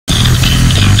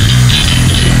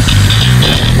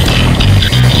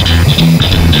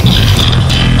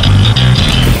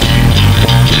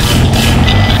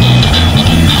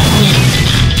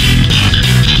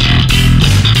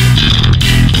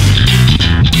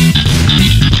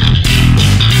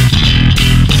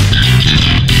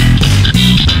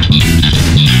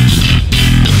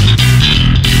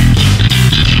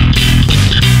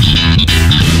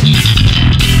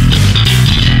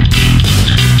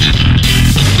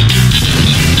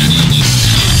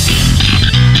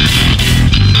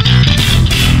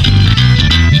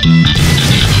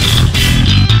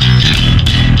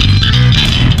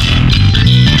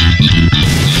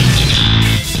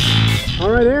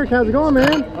how's it going,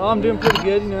 man? Oh, I'm doing pretty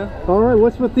good, you know. All right,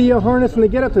 what's with the harness and the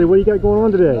get up today? What do you got going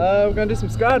on today? We're gonna do some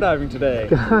skydiving today.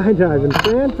 Skydiving,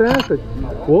 fantastic.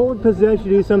 What would possess you to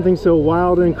do something so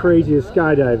wild and crazy as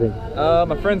skydiving?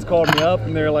 My friends called me up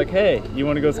and they were like, "Hey, you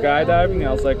want to go skydiving?" And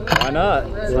I was like, "Why not?"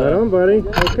 So, right on, buddy.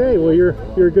 Okay, well you're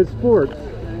a good sport.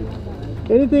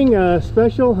 Anything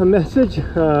special, a message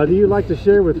do you like to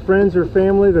share with friends or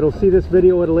family that'll see this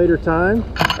video at a later time?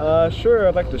 Sure,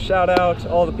 I'd like to shout out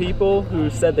all the people who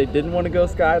said they didn't want to go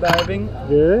skydiving.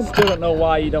 Good. Still don't know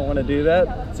why you don't want to do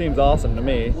that. Seems awesome to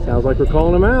me. Sounds like we're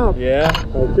calling them out. Yeah.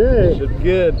 Okay. Should be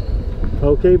good.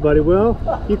 Okay, buddy.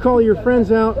 Well, you call your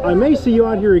friends out. I may see you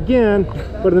out here again,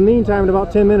 but in the meantime, in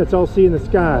about 10 minutes, I'll see you in the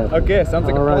sky. Okay, sounds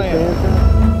like a plan.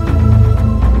 Fantastic.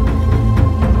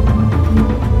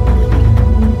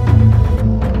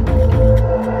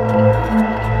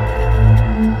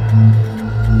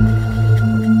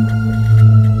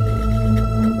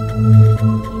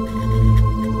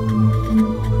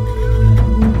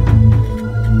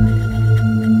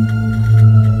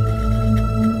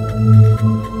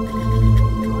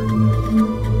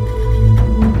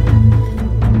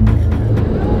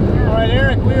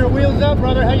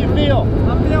 Brother, how you feel?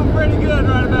 I'm feeling pretty good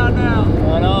right about now.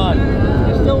 Right on.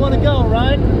 You still want to go,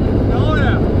 right? Oh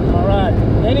yeah. All right.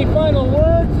 Any final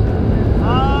words?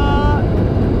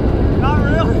 Not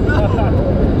really.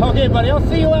 No. Okay, buddy. I'll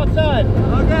see you outside.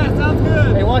 Okay, sounds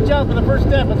good. Hey, watch out for the first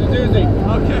step. It's a doozy.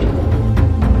 Okay.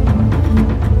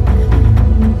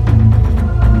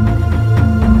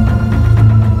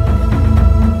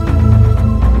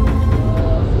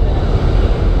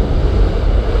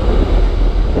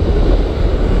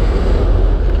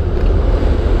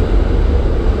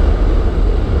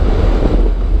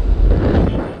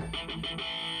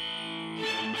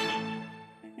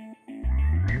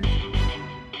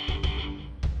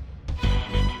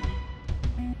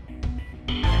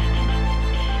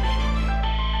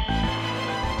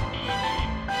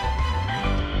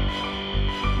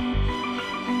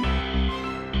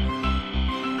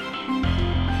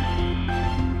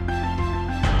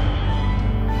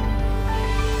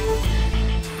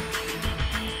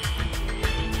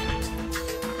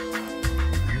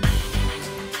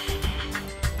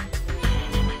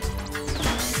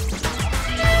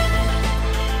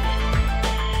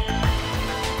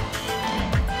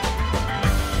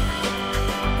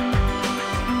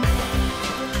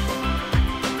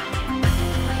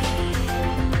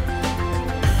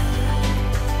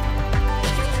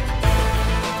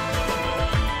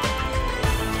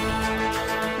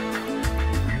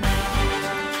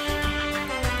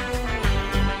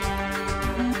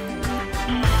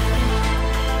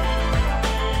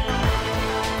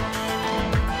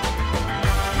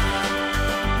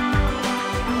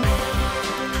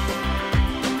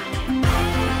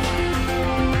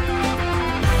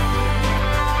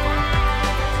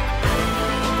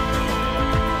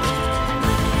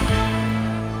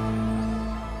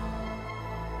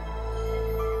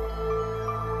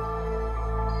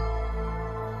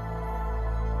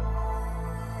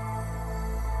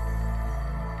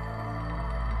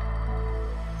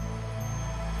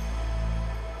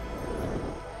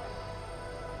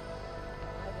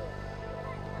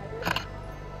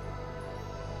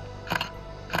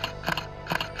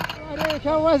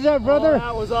 How was that, brother? Oh,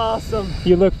 that was awesome.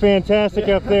 You look fantastic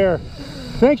up there.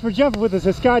 Thanks for jumping with us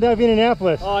at Skydive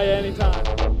Indianapolis. Oh yeah, anytime.